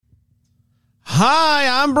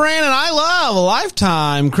Hi, I'm Brandon. I love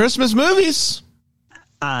Lifetime Christmas movies.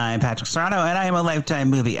 I'm Patrick Serrano, and I am a Lifetime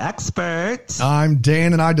movie expert. I'm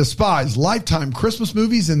Dan, and I despise Lifetime Christmas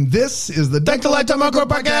movies, and this is the Deck the Lifetime Encore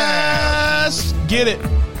Podcast. Get it.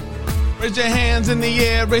 Raise your hands in the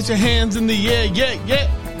air. Raise your hands in the air. Yeah,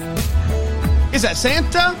 yeah. Is that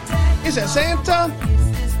Santa? Is that Santa?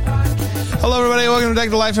 Hello, everybody. Welcome to Deck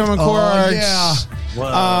the Lifetime Encore. Yeah.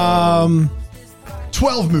 Whoa.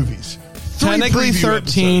 12 movies. Technically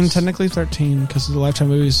 13. Technically 13 because of the Lifetime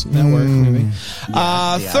Movies Network movie.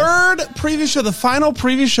 Yes. Third preview show, the final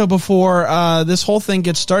preview show before this whole thing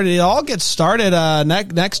gets started. It all gets started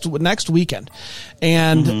next weekend.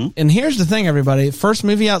 And here's the thing, everybody. First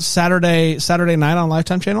movie out Saturday night on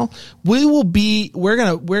Lifetime Channel. We're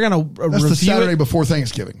gonna That's review the Saturday it before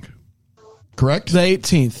Thanksgiving. Correct? the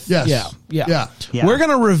 18th. Yes. Yeah. Yeah. We're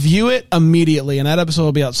gonna review it immediately, and that episode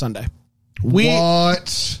will be out Sunday.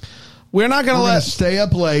 What? We're not gonna We're let going to stay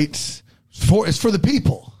up late. It's for the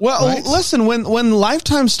people. Well, right? listen, when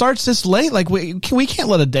Lifetime starts this late, like we can't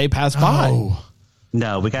let a day pass by. Oh.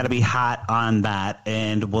 No, we got to be hot on that,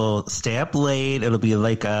 and we'll stay up late. It'll be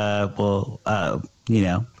like hot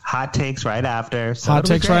takes right after. So Hot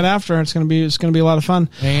takes right after. It's gonna be a lot of fun.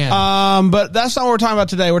 Man. But that's not what we're talking about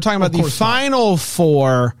today. We're talking about the final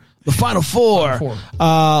four. The final four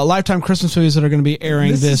Lifetime Christmas movies that are going to be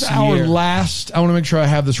airing this is our year. last. I want to make sure I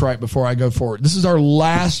have this right before I go forward. This is our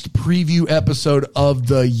last preview episode of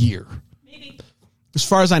the year. As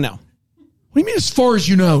far as I know. What do you mean, as far as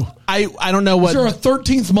you know? I don't know what. Is there a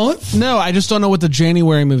 13th month? No, I just don't know what the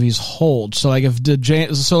January movies hold. So like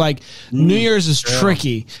New Year's is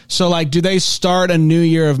tricky. So like, do they start a new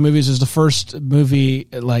year of movies as the first movie?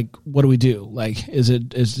 Like, what do we do? Like, is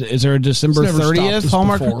there a December 30th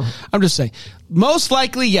Hallmark? Before. I'm just saying. Most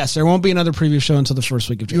likely, yes. There won't be another preview show until the first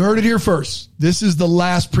week of January. You heard it here first. This is the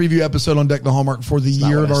last preview episode on Deck the Hallmark for the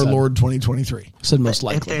year of our Lord 2023. I said most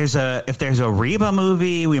likely. If there's a Reba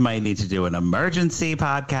movie, we might need to do an emergency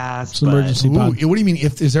podcast. It's an emergency Ooh, pod. what do you mean?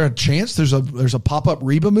 Is there a chance there's a pop-up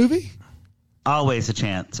Reba movie? Always a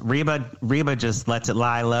chance. Reba just lets it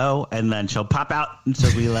lie low, and then she'll pop out, and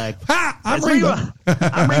she'll be like, Ha! I'm "It's Reba."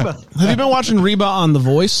 I'm Reba. Have you been watching Reba on The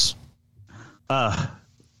Voice?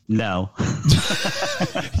 No.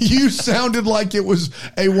 You sounded like it was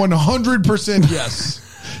a 100%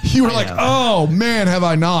 yes. You were like, oh man, have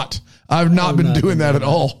I not? I've not been doing that at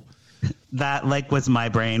all. That was my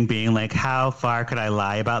brain being like, how far could I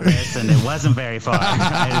lie about this? And it wasn't very far.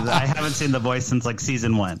 I haven't seen The Voice since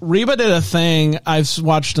season 1. Reba did a thing. I've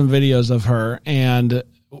watched some videos of her, and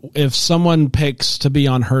if someone picks to be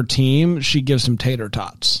on her team, she gives him tater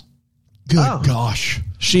tots. Good gosh.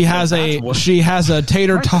 She has a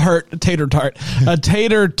tater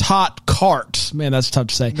tot cart. Man, that's tough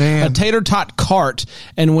to say. Man. A tater tot cart.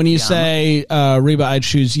 And when you say, Reba, I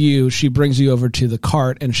choose you, she brings you over to the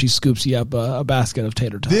cart and she scoops you up a basket of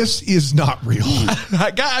tater tots. This is not real.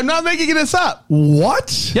 I'm not making this up.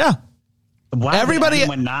 What? Yeah. Why Everybody would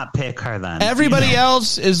anyone not pick her then? Everybody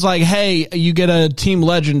else is like, hey, you get a Team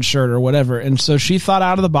Legend shirt or whatever. And so she thought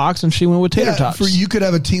out of the box and she went with tater tots. You could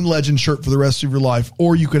have a Team Legend shirt for the rest of your life,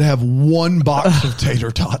 or you could have one box of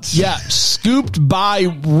tater tots. Yeah, scooped by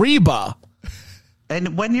Reba.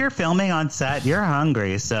 And when you're filming on set, you're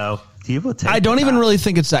hungry, so you will take I don't even really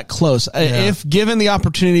think it's that close. If given the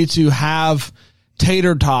opportunity to have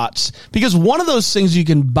tater tots, because one of those things you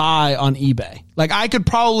can buy on eBay. Like I could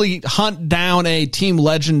probably hunt down a Team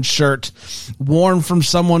Legend shirt worn from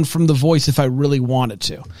someone from The Voice if I really wanted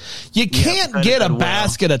to. You can't get a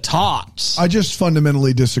basket of tots. I just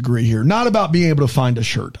fundamentally disagree here. Not about being able to find a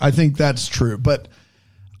shirt. I think that's true, but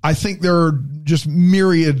I think there are just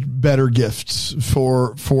myriad better gifts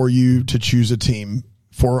for you to choose a team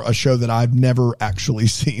for a show that I've never actually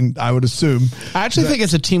seen, I would assume. I actually think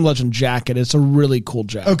it's a Team Legend jacket. It's a really cool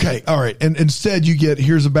jacket. Okay, all right. And instead you get,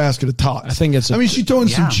 here's a basket of tots. I think it's she's throwing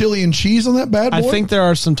some chili and cheese on that bad boy? I think there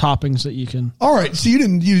are some toppings that you can. All right, so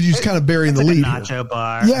you just kind of burying the like lead a nacho here.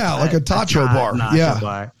 bar. Yeah, like a tacho bar. Nacho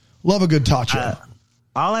bar. Love a good tacho.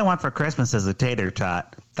 All I want for Christmas is a tater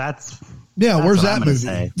tot. Where's where's that movie?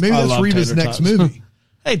 Say. Maybe I that's love Reba's tater next tots. movie.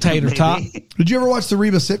 Hey, tater tot. Did you ever watch the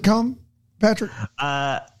Reba sitcom, Patrick?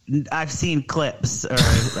 I've seen clips, or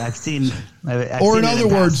I've seen. Or in other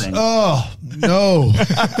words, oh no,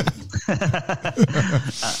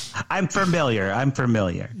 I'm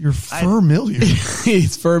familiar. you're familiar.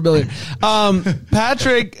 He's familiar.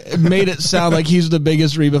 Patrick made it sound like he's the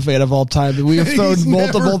biggest Reba fan of all time. We have thrown He's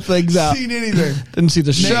multiple never things out. Seen anything? Didn't see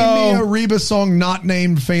the Name me show. a Reba song not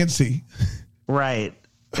named Fancy. Right.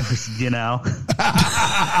 You know?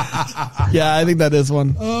 Yeah, I think that is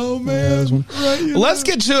one. Oh, man. Yeah, that is one. Right, Let's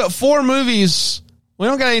get to it. 4 movies. We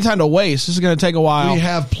don't got any time to waste. This is going to take a while. We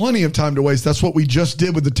have plenty of time to waste. That's what we just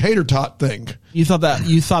did with the tater tot thing. You thought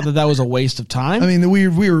that was a waste of time? I mean, we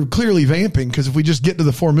were clearly vamping because if we just get to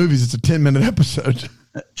the 4 movies, it's a 10-minute episode.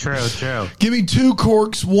 True. Give me 2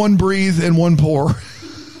 corks, 1 breathe, and 1 pour.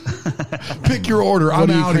 Pick your order. What I'm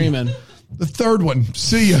are you out. creaming? The 3rd one.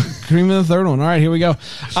 See ya. Creaming the 3rd one. All right, here we go.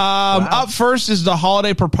 Up first is the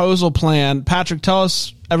holiday proposal plan. Patrick, tell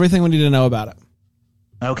us everything we need to know about it.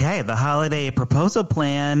 Okay, the holiday proposal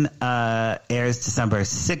plan airs December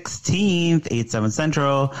 16th, 8/7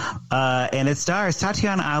 Central, and it stars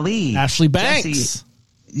Tatiana Ali, Ashley Banks.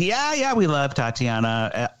 Yeah, we love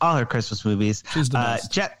Tatiana. All her Christmas movies. She's the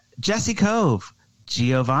best. Jesse Cove,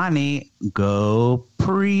 Giovanni, Go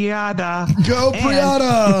Prada. Go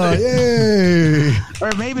Prada. Yay.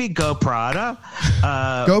 Or maybe Go Prada.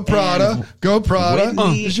 Go Prada. Go Prada.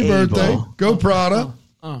 Whitney It's your birthday. Abel. Go Prada.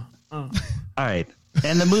 All right.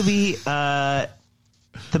 And the movie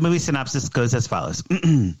synopsis goes as follows.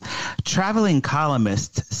 Traveling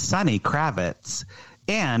columnist Sonny Kravitz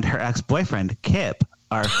and her ex-boyfriend Kip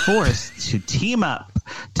are forced to team up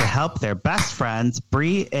to help their best friends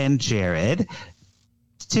Bree and Jared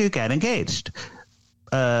to get engaged.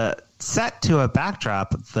 Set to a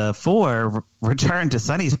backdrop, the 4 return to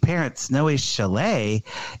Sonny's parents' snowy chalet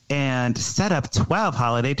and set up 12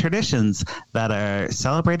 holiday traditions that are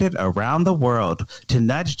celebrated around the world to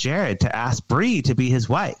nudge Jared to ask Bree to be his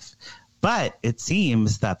wife. But it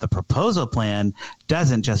seems that the proposal plan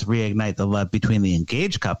doesn't just reignite the love between the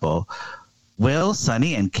engaged couple. Will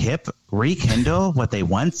Sonny and Kip rekindle what they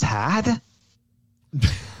once had?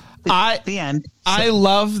 The end. I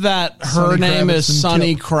love that her Sonny name Kravitz is and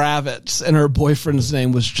Sonny Kip. Kravitz and her boyfriend's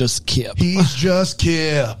name was just Kip. He's just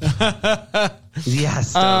Kip.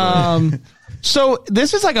 Yes. Totally. So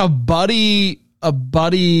this is like a buddy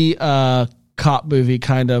cop movie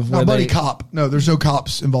kind of. Not buddy cop. No, there's no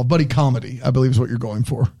cops involved. Buddy comedy, I believe is what you're going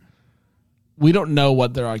for. We don't know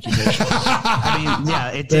what their occupation is. I mean,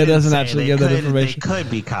 yeah, it doesn't actually give that information. They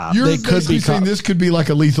could be cops. You're They could basically be saying cop- this could be like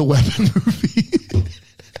a Lethal Weapon movie.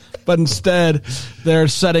 But instead, they're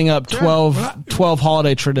setting up 12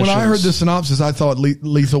 holiday traditions. When I heard the synopsis, I thought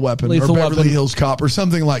Lethal Weapon Lethal or Beverly Weapon. Hills Cop or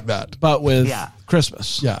something like that. But with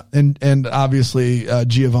Christmas. Yeah, and obviously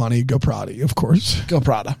Giovanni Goprati, of course. Go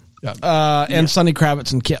Prada. Yeah. And Sonny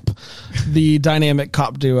Kravitz and Kip, the dynamic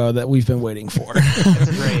cop duo that we've been waiting for. It's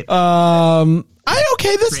a great,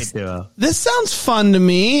 This great duo. This sounds fun to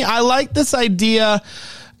me. I like this idea.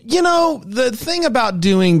 You know, the thing about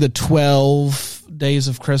doing the 12 days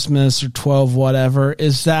of Christmas or 12 whatever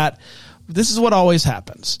is that this is what always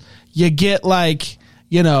happens. You get like,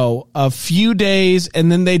 you know, a few days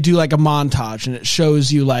and then they do like a montage and it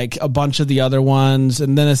shows you like a bunch of the other ones.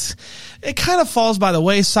 And then it kind of falls by the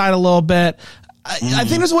wayside a little bit. I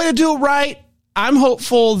think there's a way to do it right. I'm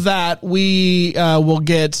hopeful that we will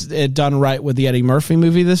get it done right with the Eddie Murphy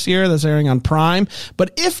movie this year that's airing on Prime.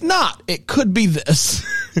 But if not, it could be this.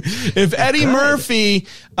 If Eddie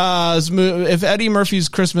Murphy's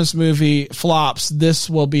Christmas movie flops, this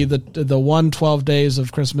will be the 12 days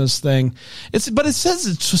of Christmas thing. But it says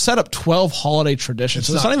it's to set up 12 holiday traditions.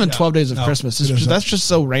 So it's not even 12 days of Christmas. That's just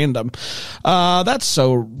so random. That's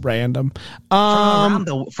so random. From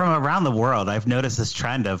around the world, I've noticed this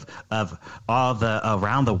trend of all the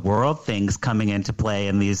around the world things coming into play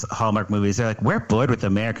in these Hallmark movies. They're like, we're bored with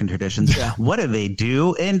American traditions. Yeah. What do they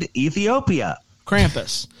do in Ethiopia?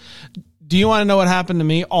 Krampus. Do you want to know what happened to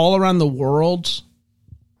me? All around the world,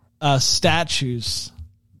 statues,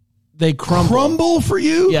 they crumble. Crumble for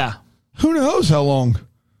you? Yeah. Who knows how long?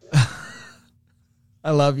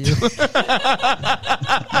 I love you.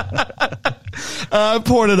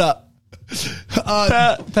 Poured it up.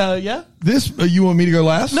 Yeah. This you want me to go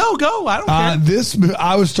last? No, go. I don't care.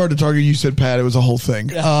 I was starting to target. You said Pat. It was a whole thing.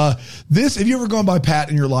 Yeah. Have you ever gone by Pat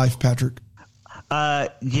in your life, Patrick?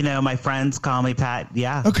 My friends call me Pat.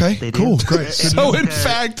 Yeah. Okay. They do. Cool. Great. So in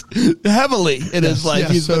fact, heavily in his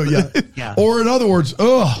life. Yeah. Or in other words,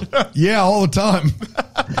 all the time.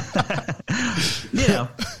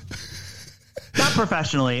 Not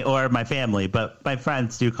professionally or my family, but my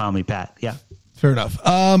friends do call me Pat. Yeah. Fair enough.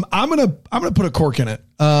 I'm gonna put a cork in it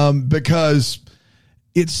because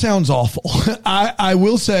it sounds awful. I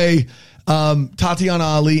will say Tatiana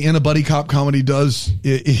Ali in a buddy cop comedy does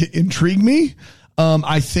intrigue me.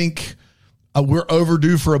 I think we're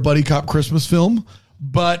overdue for a buddy cop Christmas film,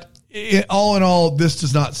 but all in all, this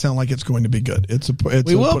does not sound like it's going to be good.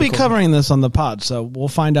 We will be covering this on the pod, so we'll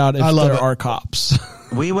find out if there are cops.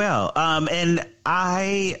 We will. And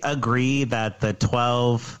I agree that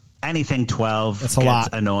anything 12 That's gets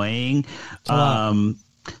annoying.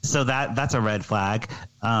 So that's a red flag.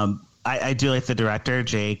 I do like the director,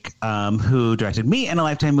 Jake, who directed Me in a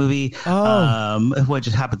Lifetime movie, which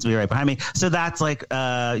happens to be right behind me. So that's like,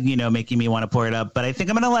 making me want to pour it up. But I think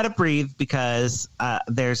I'm going to let it breathe because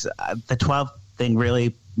there's the 12 thing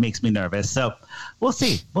really makes me nervous. So we'll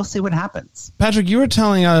see. We'll see what happens. Patrick, you were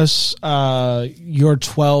telling us your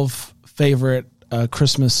 12 favorite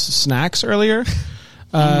Christmas snacks earlier.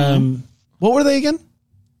 What were they again?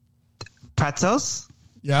 Pretzels.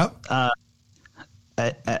 Yeah.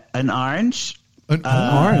 An orange. An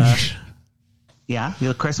orange. Yeah,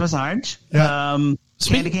 the Christmas orange. Yeah.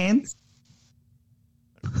 Candy canes.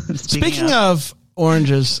 Speaking of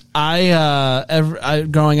oranges, I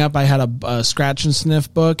growing up, I had a scratch and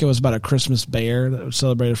sniff book. It was about a Christmas bear that was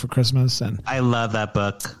celebrated for Christmas, and I love that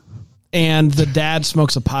book. And the dad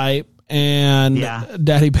smokes a pipe, and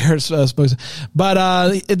Daddy Bear smokes. But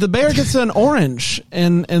the bear gets an orange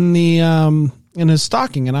in his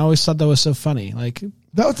stocking, and I always thought that was so funny. Like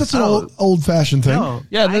that's an old fashioned thing.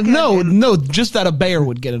 No, just that a bear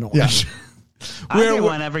would get an orange. Yeah. I get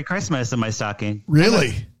one every Christmas in my stocking.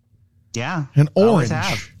 Really? Yeah, an orange. Always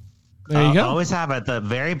have. There you go. Always have at the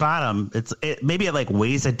very bottom. Maybe it like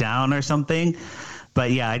weighs it down or something,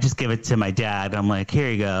 but yeah, I just give it to my dad. I'm like,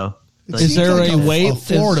 here you go. Like, is there a weight? A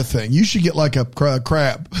Florida thing. You should get like a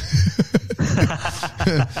crab.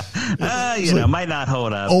 Might not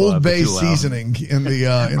hold up. Old Bay seassoning in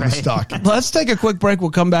the stocking. Let's take a quick break.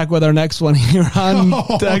 We'll come back with our next one here on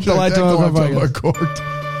Tactile Lifetime Court.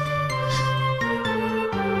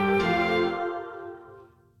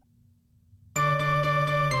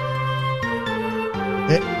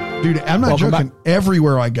 Dude, I'm not joking. Back.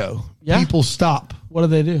 Everywhere I go, people stop. What do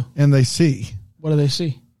they do? And they see. What do they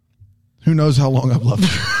see? Who knows how long I've loved you?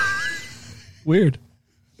 Weird.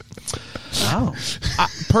 Oh.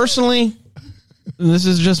 Personally, this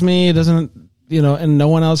is just me. It doesn't, and no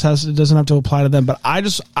one else it doesn't have to apply to them, but I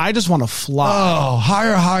just want to fly. Oh,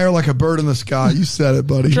 higher like a bird in the sky. You said it,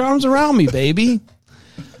 buddy. Put your arms around me, baby.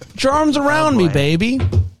 Put your arms around me, baby.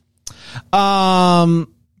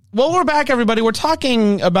 Well, we're back, everybody. We're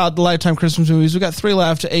talking about the Lifetime Christmas movies. We've got 3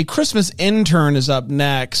 left. A Christmas Intern is up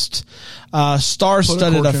next.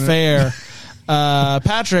 Star-studded affair.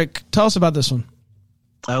 Patrick, tell us about this one.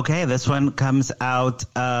 Okay, this one comes out.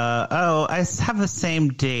 I have the same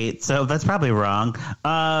date, so that's probably wrong.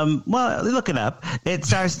 Well, look it up. It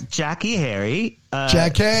stars Jackie Harry.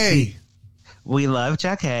 Jackie. We love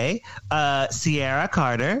Jackie. Sierra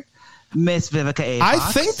Carter. Miss Vivica A. I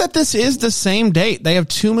Fox. think that this is the same date. They have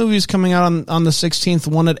 2 movies coming out on the 16th,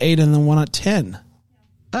 one at 8 and then one at 10.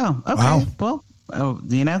 Oh, okay. Wow. Well,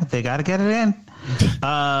 they got to get it in.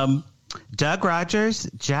 Doug Rogers,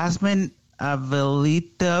 Jasmine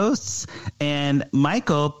Avelitos, and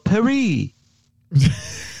Michael Perry.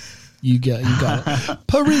 You got it.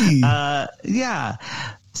 Perry. Yeah.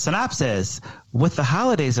 Synopsis. With the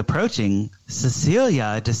holidays approaching,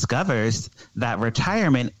 Cecilia discovers that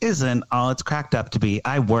retirement isn't all it's cracked up to be.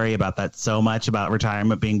 I worry about that so much, about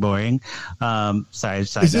retirement being boring. Sorry.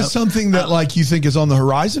 Is this something that you think is on the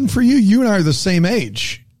horizon for you? You and I are the same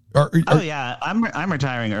age. Yeah. I'm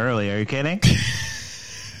retiring early. Are you kidding?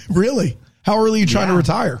 Really? How early are you trying to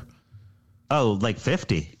retire? Oh, like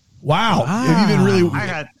 50. Wow. Have you been really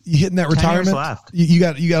you hitting that retirement? 10 years left.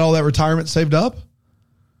 You got all that retirement saved up?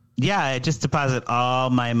 Yeah, I just deposit all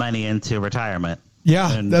my money into retirement.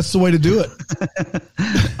 Yeah, that's the way to do it.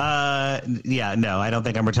 No, I don't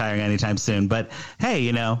think I'm retiring anytime soon. But hey,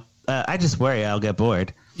 I just worry I'll get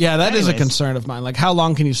bored. Yeah, that is a concern of mine. Like, how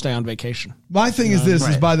long can you stay on vacation? My thing is this: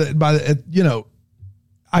 is by the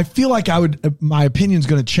I feel like my opinion's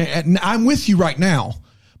going to change. And I'm with you right now,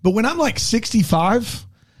 but when I'm like 65,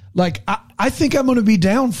 I think I'm going to be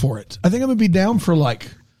down for it. I think I'm going to be down for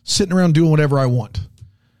sitting around doing whatever I want.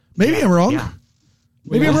 Maybe I'm wrong. Yeah.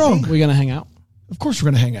 Maybe I'm wrong. We're going to hang out. Of course we're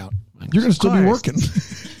going to hang out. You're going to still be working.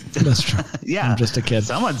 That's true. Yeah. I'm just a kid.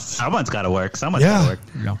 Someone's got to work. Someone's got to work.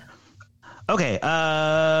 Yeah. Okay.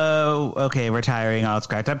 Retiring all it's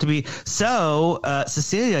cracked up to be. So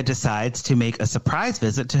Cecilia decides to make a surprise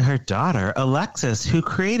visit to her daughter, Alexis, who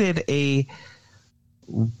created a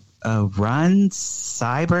run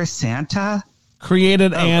cyber Santa.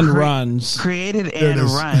 Created and runs. Created and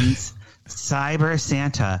runs Cyber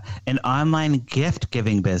Santa, an online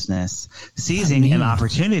gift-giving business, seizing an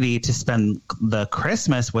opportunity to spend the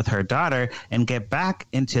Christmas with her daughter and get back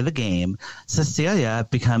into the game. Cecilia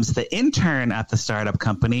becomes the intern at the startup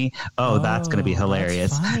company. Oh, that's going to be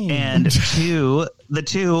hilarious. And the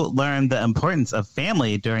two learn the importance of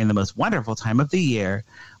family during the most wonderful time of the year,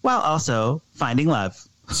 while also finding love.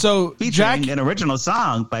 So featuring an original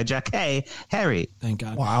song by Jackée Harry. Thank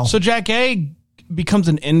God. Wow. So Jackée becomes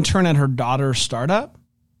an intern at her daughter's startup?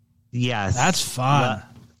 Yes. That's fun.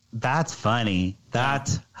 That's funny.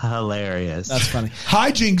 That's hilarious. That's funny.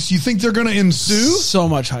 Hijinks, you think they're going to ensue? So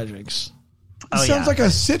much hijinks. It sounds like a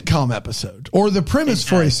sitcom episode or the premise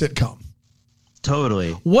for a sitcom.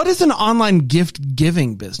 Totally. What is an online gift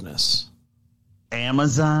giving business?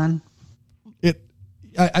 Amazon.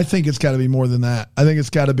 I think it's got to be more than that. I think it's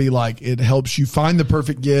got to be like it helps you find the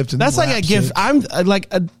perfect gift. And that's like a gift. It. I'm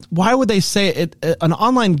like, why would they say it? An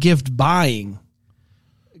online gift buying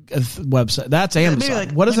website. That's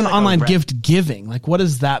Amazon. What is an online gift giving? Like, what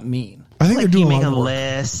does that mean? I think they're doing you make a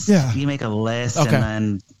list. Yeah, you make a list, and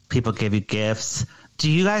then people give you gifts.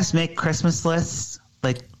 Do you guys make Christmas lists?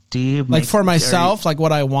 Like, do you like for myself? Like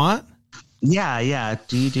what I want? Yeah.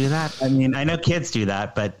 Do you do that? I mean, I know kids do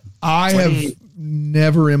that, but I have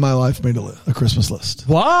never in my life made a Christmas list.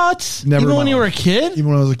 What? Never. Even when you were a kid? Even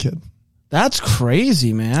when I was a kid. That's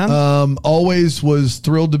crazy, man. Always was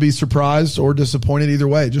thrilled to be surprised or disappointed either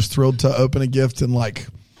way. Just thrilled to open a gift and like,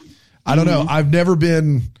 I don't know. I've never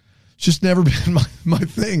been, it's just never been my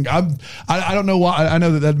thing. I don't know why. I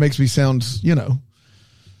know that makes me sound,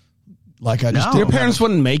 like I just your parents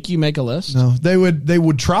wouldn't make you make a list. No, they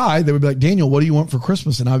would try. They would be like, Daniel, what do you want for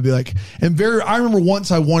Christmas? And I'd be like, I remember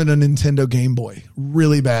once I wanted a Nintendo Game Boy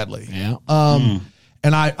really badly. Yeah.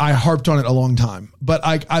 And I harped on it a long time, but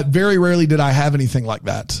I very rarely did I have anything like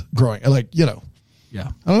that growing. Like, yeah, I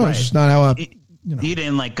don't know. It's just not how I. You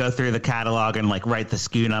didn't like go through the catalog and like write the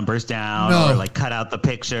SKU numbers down or like cut out the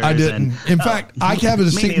pictures. I didn't. In fact, I have a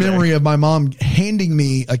distinct memory of my mom handing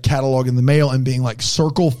me a catalog in the mail and being like,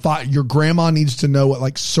 circle 5. Your grandma needs to know what,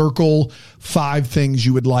 like, circle 5 things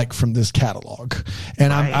you would like from this catalog.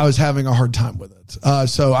 And I was having a hard time with it.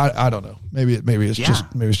 So I don't know. Maybe it's just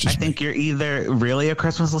I think you're either really a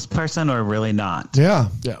Christmas list person or really not. Yeah.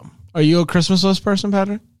 Are you a Christmas list person,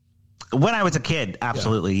 Patrick? When I was a kid,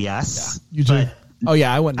 absolutely, yes. Yeah, you do.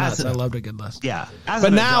 I went nuts. I loved a good list. Yeah.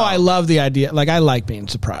 But now I love the idea. Like, I like being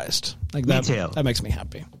surprised. Like that, me too. That makes me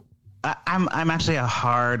happy. I'm actually a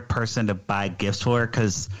hard person to buy gifts for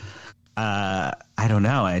because I don't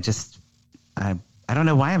know. I don't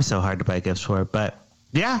know why I'm so hard to buy gifts for. But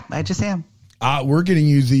yeah, I just am. We're getting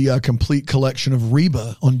you the complete collection of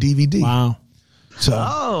Reba on DVD. Wow. So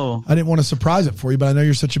I didn't want to surprise it for you, but I know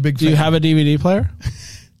you're such a big fan. Do you have a DVD player?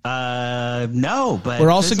 No, but we're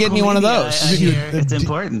also getting you one of those. It's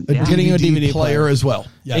important. We're getting you a DVD player as well.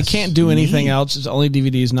 Yes. It can't do anything else. It's only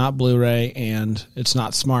DVDs, not Blu-ray, and it's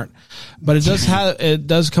not smart. But it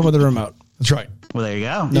does come with a remote. That's right. Well, there you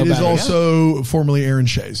go. It is also formerly Aaron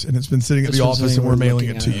Shay's, and it's been sitting at the office, and we're mailing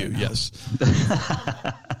it to you. Yes.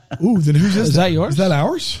 Ooh, then whose is that? Yours? Is that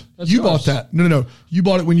ours? That's you yours. Bought that? No. You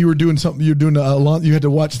bought it when you were doing something. You were doing you had to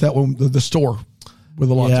watch that one, the store with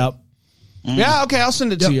a lot. Yep. Yeah, okay, I'll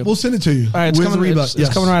send it to you. We'll send it to you. All right, it's coming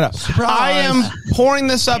right up. Surprise. I am pouring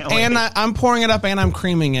this up, and I'm pouring it up, and I'm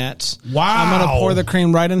creaming it. Wow. I'm going to pour the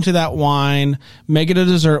cream right into that wine, make it a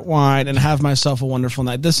dessert wine, and have myself a wonderful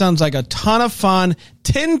night. This sounds like a ton of fun.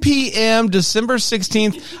 10 p.m., December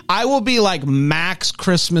 16th. I will be like max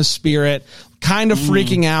Christmas spirit, kind of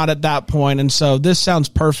freaking out at that point, and so this sounds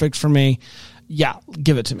perfect for me. Yeah,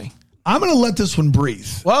 give it to me. I'm going to let this one breathe.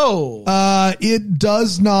 Whoa. It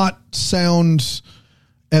does not sound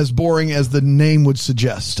as boring as the name would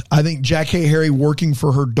suggest. I think Jackée Harry working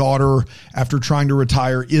for her daughter after trying to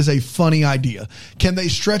retire is a funny idea. Can they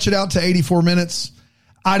stretch it out to 84 minutes?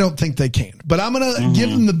 I don't think they can. But I'm going to give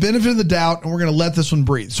them the benefit of the doubt, and we're going to let this one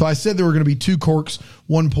breathe. So I said there were going to be 2 corks,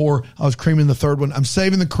 1 pour. I was creaming the third one. I'm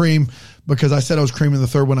saving the cream because I said I was creaming the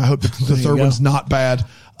third one. I hope that the third one's not bad.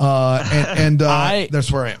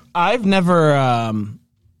 That's where I am. I've never,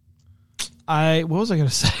 what was I going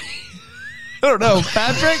to say? I don't know.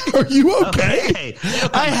 Patrick? Are you okay?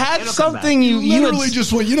 I had something you literally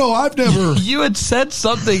just went, I've never. You had said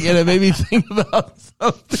something and it made me think about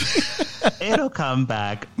something. It'll come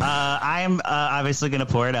back. I'm obviously going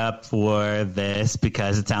to pour it up for this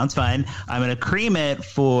because it sounds fun. I'm going to cream it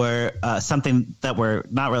for something that we're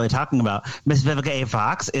not really talking about. Miss Vivica A.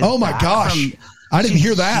 Fox is oh my gosh. I didn't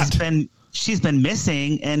hear that. She's been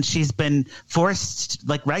missing and she's been forced,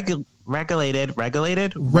 like regulated.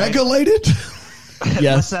 Regulated?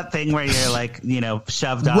 Yes. What's that thing where you're like,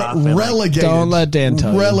 shoved off? And Relegated. Don't let Dan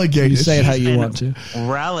tell you. Relegated. You say it how you been want to.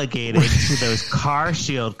 Relegated to those Car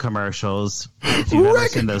Shield commercials. If you've ever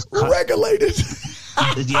seen those. Regulated.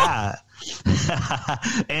 Yeah.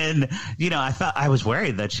 And I was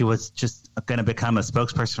worried that she was just going to become a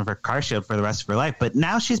spokesperson for Car Shield for the rest of her life, but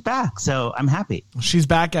now she's back, so I'm happy. She's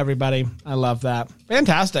back, everybody. I love that.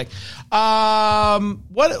 Fantastic.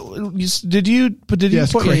 What did you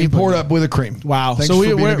Yes, put? cream. He Poured up with a cream. Wow. Thanks so for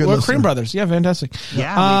being a good we're listener. Cream Brothers. Yeah, fantastic.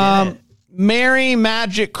 Yeah, we did it. Merry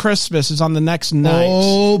Magic Christmas is on the next night.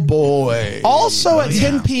 Oh boy! Also at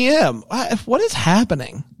 10 p.m. What is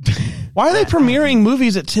happening? Why are they premiering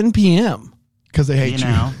movies at 10 p.m.? Because they hate you.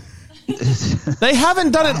 They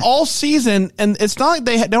haven't done it all season, and it's not like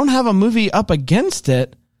they don't have a movie up against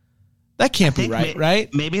it. That can't be right,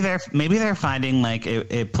 right? Maybe they're finding like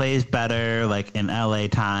it plays better like in LA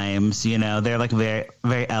times. They're like very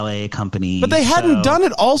very LA company. But they hadn't done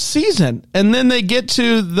it all season, and then they get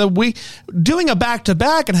to the week doing a back to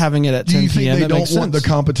back and having it at 10 Do you think p.m. they don't want the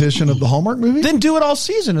competition of the Hallmark movie? Then do it all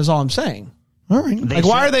season is all I'm saying. All right. Like,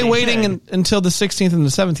 why are they waiting until the 16th and the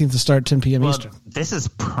 17th to start 10 p.m. Eastern? This is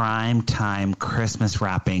prime time Christmas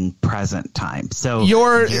wrapping present time. So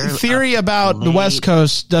your theory about the West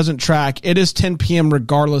Coast doesn't track. It is 10 p.m.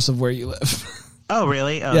 regardless of where you live. Oh,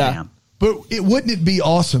 really? Oh, Yeah. damn. But wouldn't it be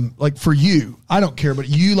awesome, like for you, I don't care, but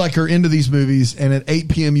you like are into these movies and at 8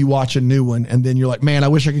 p.m. you watch a new one and then you're like, man, I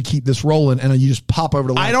wish I could keep this rolling. And you just pop over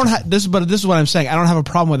to I don't have this, but this is what I'm saying. I don't have a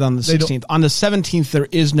problem with it on the 16th. On the 17th, there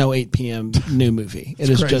is no 8 p.m. new movie. It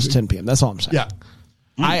is crazy. just 10 p.m. That's all I'm saying. Yeah.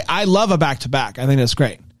 I love a back to back. I think that's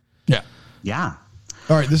great. Yeah. Yeah.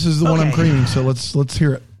 All right. This is the one I'm creaming. So let's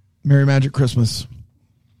hear it. Merry Magic Christmas.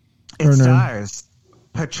 It stars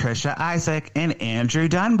Patricia Isaac and Andrew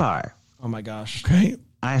Dunbar. Oh my gosh. Okay.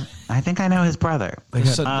 I think I know his brother. The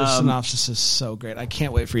synopsis is so great. I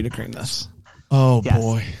can't wait for you to cream this. Oh, Yes.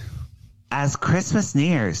 boy. As Christmas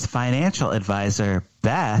nears, financial advisor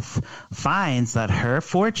Beth finds that her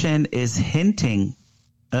fortune is hinting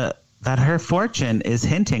all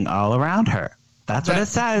around her. That's what it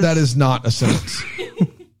says. That is not a sentence.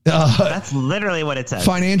 That's literally what it says.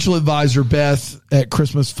 Financial advisor Beth at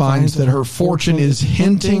Christmas finds that her fortune is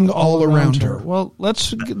hinting all around her. Well,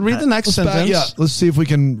 let's read the next sentence. Let's see if we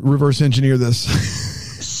can reverse engineer this.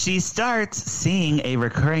 She starts seeing a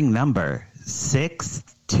recurring number,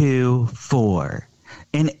 624,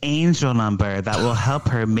 an angel number that will help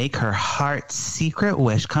her make her heart's secret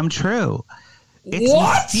wish come true. It's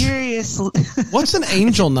mysterious. What's an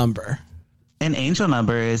angel number? An angel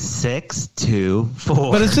number is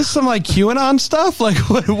 624. But is this some like QAnon stuff? Like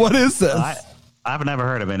what is this? I've never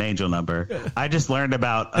heard of an angel number. I just learned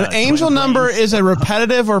about an angel number is a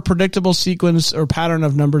repetitive or predictable sequence or pattern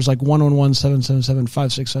of numbers like 111, 777,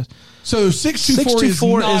 565. So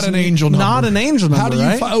 624 is not an angel number. Not an angel number. How do you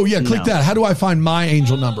right? click that. How do I find my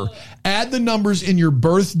angel number? Add the numbers in your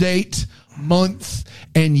birth date, month,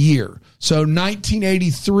 and year. So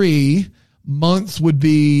 1983 month would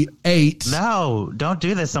be 8. No, don't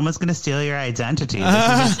do this. Someone's going to steal your identity. This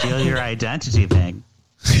is a steal your identity thing.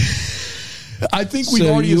 I think we've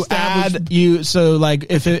already established. So like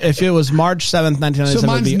if it was March 7th, 1997, so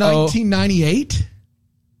mine's 1998.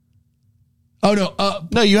 Oh no,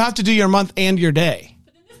 no, you have to do your month and your day.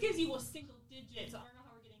 But then this gives you a single digit, so I don't know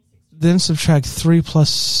how we're getting 6. Then subtract 3 plus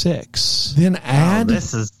 6. Then add.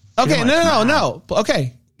 This is Okay, no.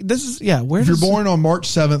 Okay. This is, if you're born on March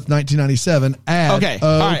 7th, 1997, add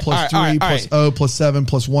O plus 3 plus O plus 7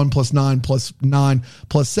 plus 1 plus 9 plus 9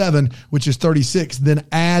 plus 7, which is 36. Then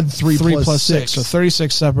add 3 plus 6. So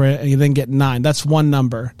 36 separate, and you then get 9. That's one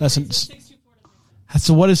number. So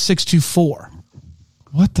what is 624?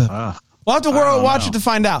 What the? We'll have to watch it to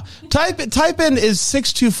find out. Type in is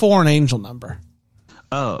 624 an angel number?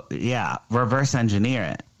 Oh, yeah. Reverse engineer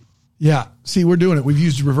it. Yeah. See, we're doing it. We've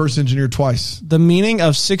used reverse engineer twice. The meaning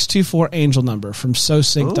of 624 angel number from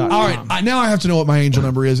SoSync.com. All right. Now I have to know what my angel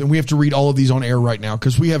number is, and we have to read all of these on air right now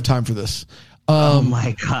because we have time for this. Oh,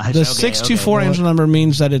 my gosh. The 624 angel number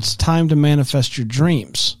means that it's time to manifest your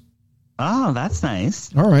dreams. Oh, that's nice.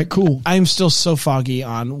 All right, cool. I'm still so foggy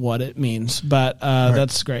on what it means, but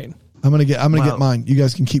that's great. I'm gonna get mine. You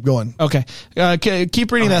guys can keep going. Okay.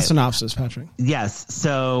 Keep reading that synopsis, Patrick. Yes.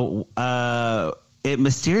 So, it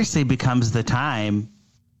mysteriously becomes the time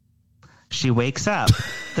she wakes up.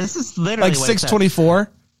 This is literally like 6:24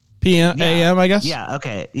 p.m. a.m. I guess. Yeah.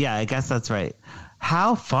 Okay. Yeah. I guess that's right.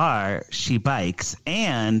 How far she bikes,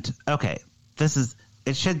 and okay, this is.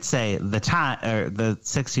 It should say the time or the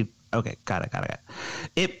Okay, got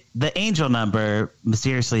it. The angel number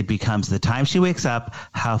mysteriously becomes the time she wakes up,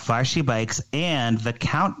 how far she bikes, and the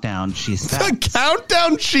countdown she sets. The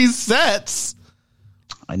countdown she sets.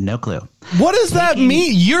 No clue. What does that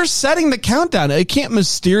mean? You're setting the countdown. It can't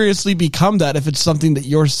mysteriously become that if it's something that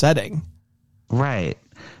you're setting. Right.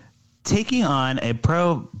 Taking on a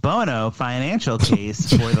pro bono financial case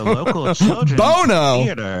for the local children's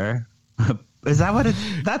theater. Is that what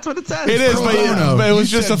that's what it says? It is, but it was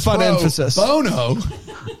just a fun emphasis. Bono.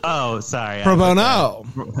 Oh, sorry. Pro bono.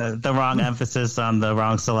 The wrong emphasis on the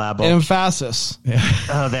wrong syllable. Emphasis. Yeah.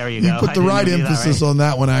 Oh, there you You go. put the right emphasis on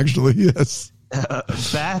that one, actually. Yes.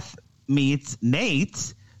 Beth meets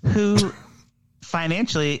Nate, who's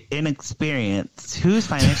financially inexperienced.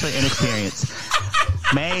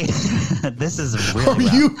 May this is really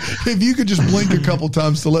rough. If you could just blink a couple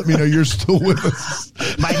times to let me know you're still with us.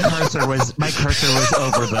 My cursor was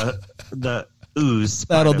over the ooze.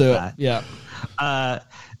 That'll do it. Yeah.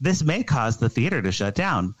 This may cause the theater to shut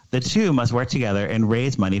down. The two must work together and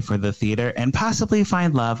raise money for the theater and possibly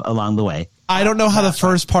find love along the way. I don't know how the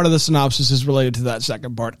first part of the synopsis is related to that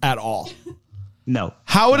second part at all. No.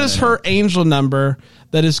 How it is her angel number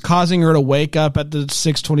that is causing her to wake up at the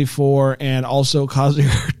 6:24 and also causing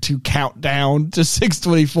her to count down to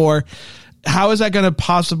 6:24. How is that going to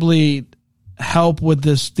possibly help with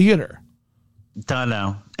this theater? Don't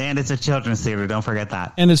know. And it's a children's theater. Don't forget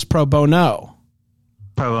that. And it's pro bono.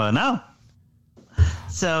 Pro bono.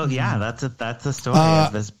 So yeah, that's the story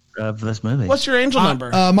of this movie. What's your angel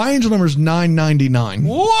number? My angel number is 999.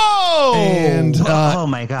 Whoa! And oh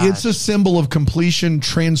my god, it's a symbol of completion,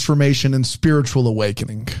 transformation, and spiritual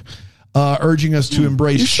awakening, urging us to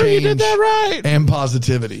embrace you sure change you did that right? and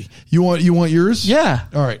positivity. You want yours? Yeah.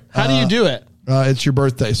 All right. How do you do it? It's your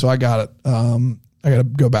birthday, so I got it. I got to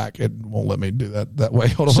go back. It won't let me do that way.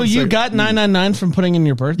 Hold on. So you got 999 from putting in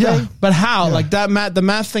your birthday? Yeah. But how? Yeah. Like that the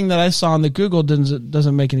math thing that I saw on the Google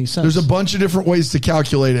doesn't make any sense. There's a bunch of different ways to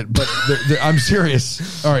calculate it, but I'm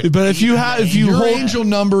serious. All right. But if you Your hold angel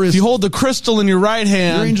number is if you hold the crystal in your right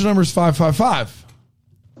hand, your angel number is 555.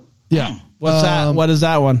 Yeah. what's that? What is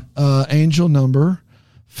that one? Angel number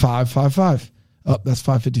 555. Oh, that's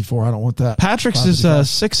 554. I don't want that. Patrick's is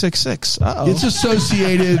 666. Uh-oh. It's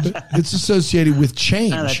associated with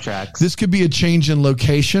change. Oh, that tracks. This could be a change in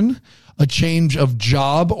location, a change of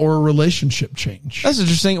job, or a relationship change. That's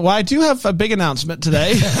interesting. Well, I do have a big announcement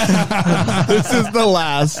today. This is the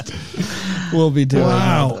last we'll be doing.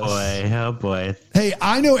 Wow. Oh boy. Hey,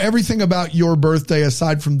 I know everything about your birthday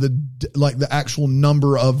aside from the actual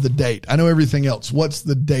number of the date. I know everything else. What's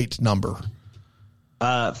the date number?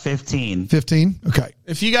 15. 15? Okay.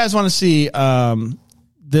 If you guys want to see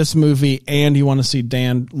this movie and you want to see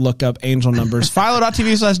Dan look up angel numbers,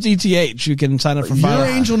 philo.tv/DTH. You can sign up for Philo. Your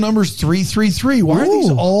angel number's 333. Why are these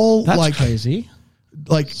all That's like crazy?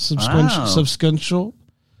 Like Subsequential.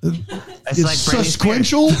 It's like Britney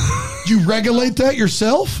sequential? Do you regulate that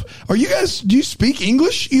yourself? Do you speak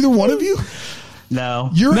English? Either one of you? No.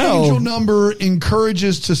 Your angel number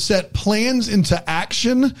encourages to set plans into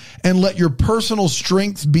action and let your personal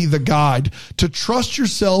strength be the guide, to trust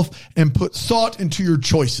yourself and put thought into your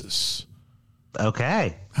choices.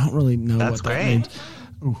 Okay. I don't really know That's what that great.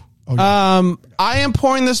 means. Okay. I am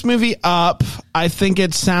pouring this movie up. I think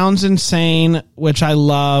it sounds insane, which I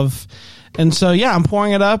love. And so, yeah, I'm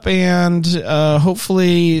pouring it up, and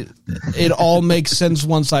hopefully it all makes sense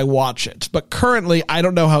once I watch it. But currently, I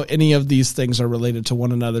don't know how any of these things are related to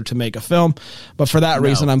one another to make a film. But for that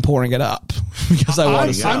reason, I'm pouring it up because I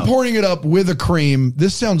want to. I'm pouring it up with a cream.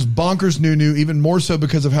 This sounds bonkers new, even more so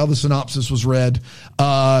because of how the synopsis was read.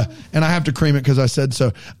 And I have to cream it because I said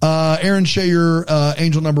so. Aaron Shayer,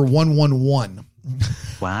 angel number 111.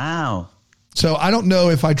 Wow. So I don't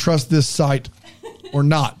know if I trust this site or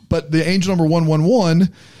not, but the angel number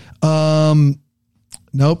 111,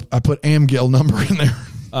 nope, I put Amgil number in there.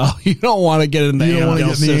 Oh, you don't want to get in the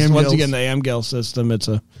Amgil system. Once you get in the Amgils. Amgil system, it's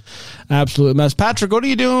a absolute mess. Patrick, what are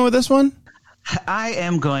you doing with this one? I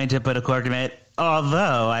am going to put a cork in it,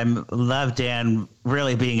 although I love Dan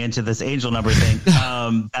really being into this angel number thing.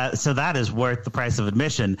 So that is worth the price of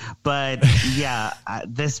admission. But yeah,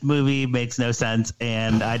 this movie makes no sense,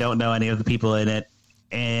 and I don't know any of the people in it.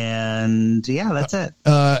 And yeah, that's it.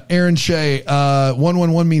 Aaron Shea,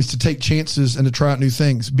 111 means to take chances and to try out new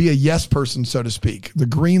things. Be a yes person, so to speak. The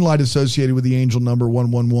green light associated with the angel number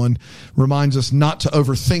 111 reminds us not to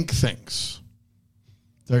overthink things.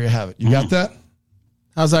 There you have it. You got that?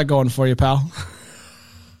 How's that going for you, pal?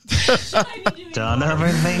 Don't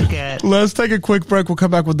overthink it. Let's take a quick break. We'll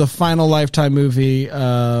come back with the final Lifetime movie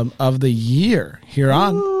of the year here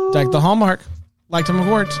on Deck the Hallmark. Lifetime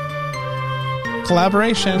Awards.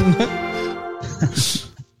 Collaboration.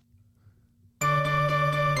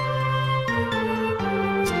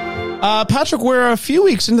 Patrick, we're a few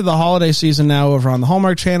weeks into the holiday season now over on the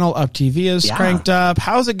Hallmark Channel. Up TV is cranked up.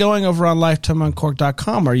 How's it going over on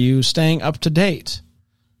LifetimeOnCork.com? Are you staying up to date?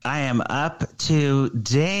 I am up to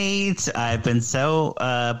date. I've been so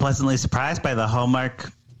pleasantly surprised by the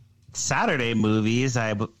Hallmark Saturday movies.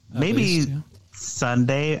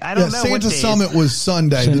 Sunday. I don't know. Santa what days. Summit was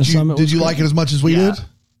Sunday. Santa Did you like it as much as we did?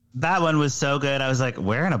 That one was so good. I was like,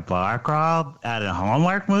 we're in a bar crawl at a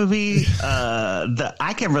Hallmark movie.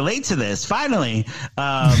 I can relate to this finally.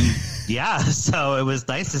 So it was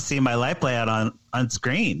nice to see my life play out on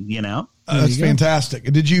screen, you know? That's fantastic.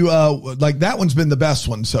 Did you like that one's been the best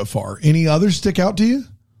one so far? Any others stick out to you?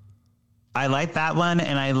 I liked that one,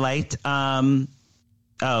 and I liked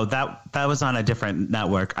that was on a different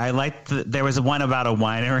network. I liked there was one about a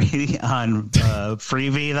winery on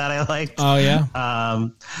Freevee that I liked. Oh yeah.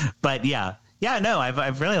 But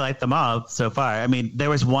I've really liked them all so far. I mean,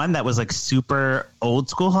 there was one that was like super old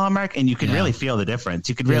school Hallmark, and you could really feel the difference.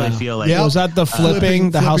 You could really feel like was that the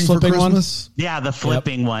flipping house flipping one? Yeah, the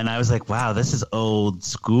flipping one. I was like, wow, this is old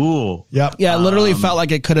school. Yep. Yeah, it literally felt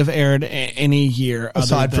like it could have aired any year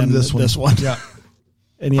aside from this one. Yeah.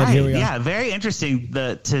 And yet here we are. Yeah, very interesting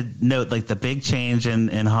to note like the big change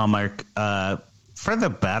in Hallmark for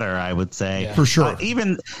the better, I would say. For sure.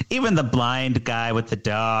 Even the blind guy with the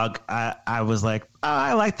dog, I was like, oh,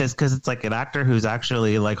 I like this because it's like an actor who's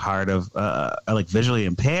actually like hard of like visually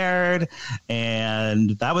impaired,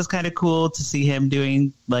 and that was kind of cool to see him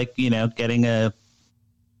doing like, you know, getting a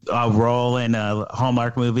role in a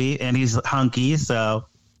Hallmark movie, and he's hunky, so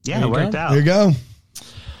yeah, it worked out. There you go.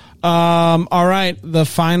 All right, the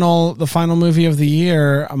final movie of the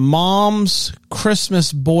year, Mom's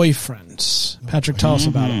Christmas Boyfriends. Patrick, tell us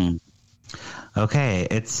about it. Okay,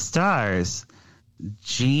 it stars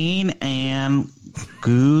Jean Ann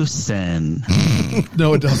Goosen.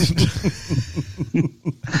 No, it doesn't.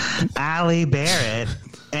 Ali Barrett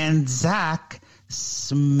and Zach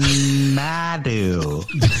Smaddu.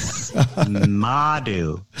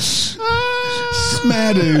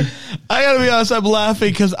 Smaddu. I gotta be honest, I'm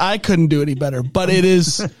laughing because I couldn't do any better, but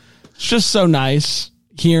it's just so nice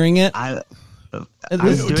hearing it. Time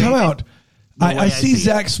out. I see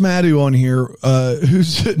Zach Smaddu on here.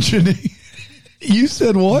 Who's Janine? You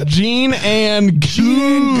said what? Jean Ann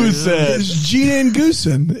Goosen. It's Jean Ann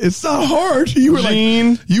Goosen. It's not hard. You were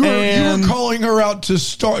Jean you were calling her out to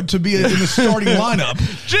be in the starting lineup.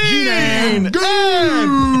 Jean Ann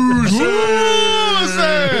Goosen.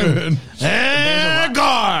 And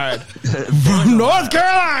guard from North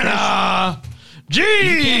Carolina,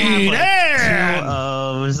 Jean Ann. Two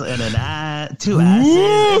O's and two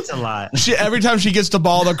S's. It's a lot. Every time she gets the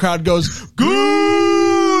ball, the crowd goes, Goosen!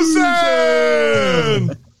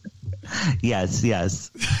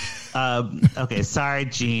 Yes. Okay, sorry,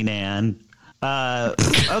 Jean Ann.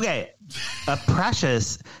 Okay, a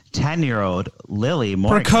precious 10-year-old Lily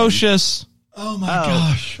Morgan. Precocious. Oh my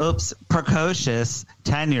gosh. Oops. Precocious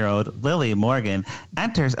 10-year-old Lily Morgan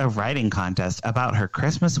enters a writing contest about her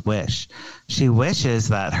Christmas wish. She wishes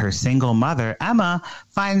that her single mother, Emma,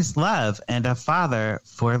 finds love and a father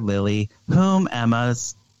for Lily, whom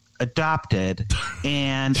Emma's adopted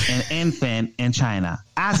and an infant in China.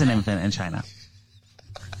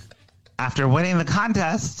 After winning the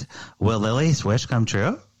contest, will Lily's wish come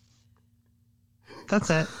true? That's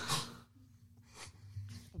it.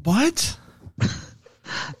 What?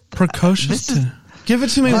 Precocious. Give it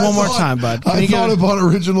to me one more time, bud. I thought upon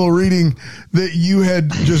original reading that you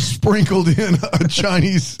had just sprinkled in a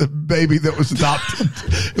Chinese baby that was adopted.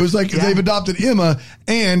 It was like they've adopted Emma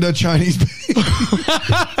and a Chinese baby.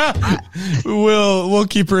 We'll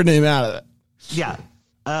keep her name out of it. Yeah.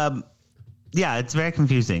 It's very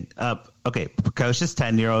confusing. Okay, precocious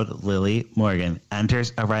 10-year-old Lily Morgan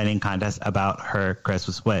enters a writing contest about her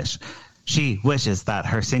Christmas wish. She wishes that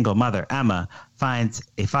her single mother, Emma, finds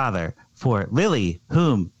a father for Lily,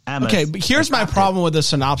 whom Emma. Okay, but here's my problem with the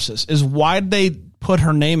synopsis: is why did they put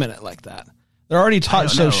her name in it like that? They're already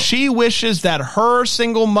taught. So she wishes that her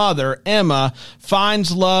single mother, Emma,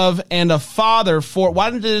 finds love and a father for.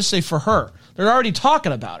 Why didn't they just say for her? They're already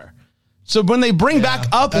talking about her. So when they bring back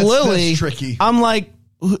up Lily, that's tricky. I'm like,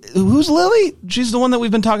 who's Lily? She's the one that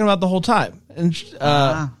we've been talking about the whole time, and she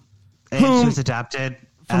was adopted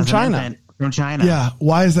from China. From China. Yeah.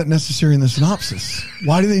 Why is that necessary in the synopsis?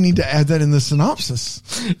 Why do they need to add that in the synopsis?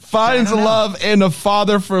 Finds a love and a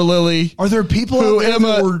father for Lily. Are there people out there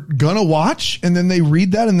that were gonna watch and then they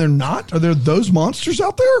read that and they're not? Are there those monsters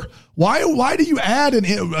out there? Why do you add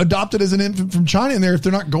adopted as an infant from China in there if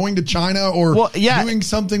they're not going to China or doing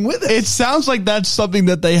something with it? It sounds like that's something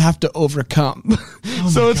that they have to overcome.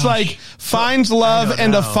 So it's like finds love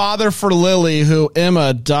and a father for Lily, who Emma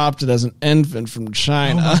adopted as an infant from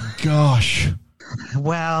China. Oh my gosh.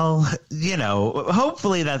 Well,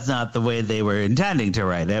 hopefully that's not the way they were intending to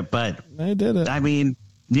write it, but they did it. I mean,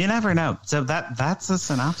 you never know. So that's a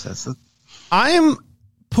synopsis. I am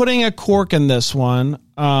putting a cork in this one.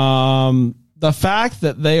 The fact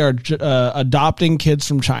that they are adopting kids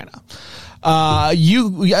from China.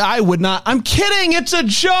 I would not. I'm kidding. It's a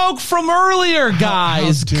joke from earlier,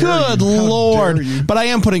 guys. Good Lord. But I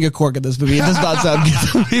am putting a cork in this movie. It does not sound good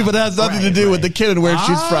to me, but it has nothing to do with the kid and where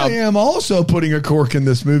she's from. I am also putting a cork in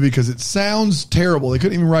this movie because it sounds terrible. They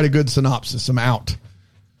couldn't even write a good synopsis. I'm out.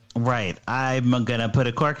 Right. I'm going to put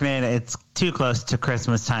a cork in it. It's too close to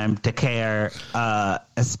Christmas time to care,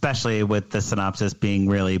 especially with the synopsis being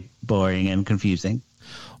really boring and confusing.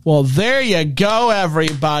 Well, there you go,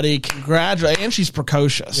 everybody. Congratulations. And she's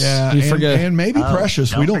precocious. Yeah, you forget. And maybe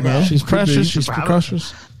precious. We don't know. She's precious. She's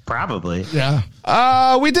precocious. Probably. Yeah.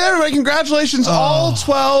 We did, everybody. Congratulations. All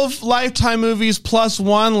 12 Lifetime movies plus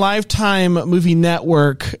one Lifetime movie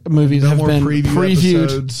network movies have been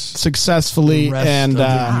previewed successfully. And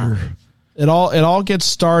it all gets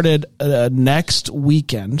started next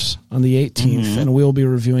weekend on the 18th. And we'll be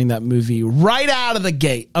reviewing that movie right out of the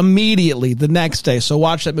gate immediately the next day. So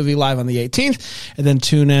watch that movie live on the 18th and then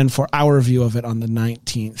tune in for our review of it on the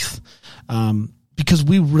 19th. Because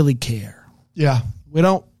we really care. Yeah. We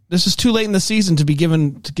don't. This is too late in the season to be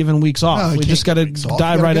given weeks off. We just got to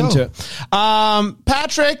dive right into it.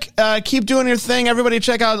 Patrick, keep doing your thing. Everybody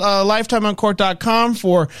check out lifetimeoncourt.com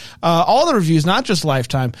for all the reviews, not just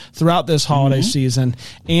Lifetime, throughout this holiday season.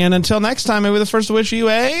 And until next time, maybe the first to wish you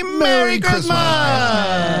a Merry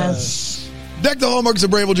Christmas. Deck the Hallmarks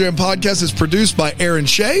of Bramble Jam podcast is produced by Aaron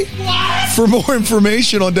Shea. What? For more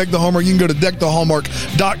information on Deck the Hallmark, you can go to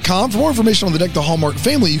deckthehallmark.com. For more information on the Deck the Hallmark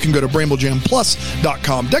family, you can go to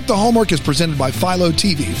bramblejamplus.com. Deck the Hallmark is presented by Philo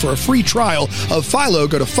TV. For a free trial of Philo,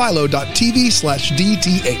 go to philo.tv/DTH.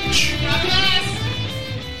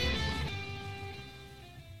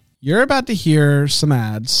 You're about to hear some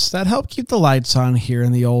ads that help keep the lights on here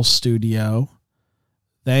in the old studio.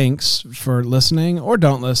 Thanks for listening or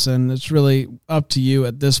don't listen. It's really up to you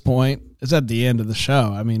at this point. It's at the end of the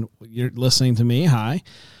show. I mean, you're listening to me. Hi.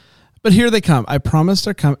 But here they come. I promise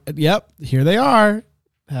they're coming. Yep, here they are.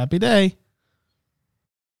 Happy day.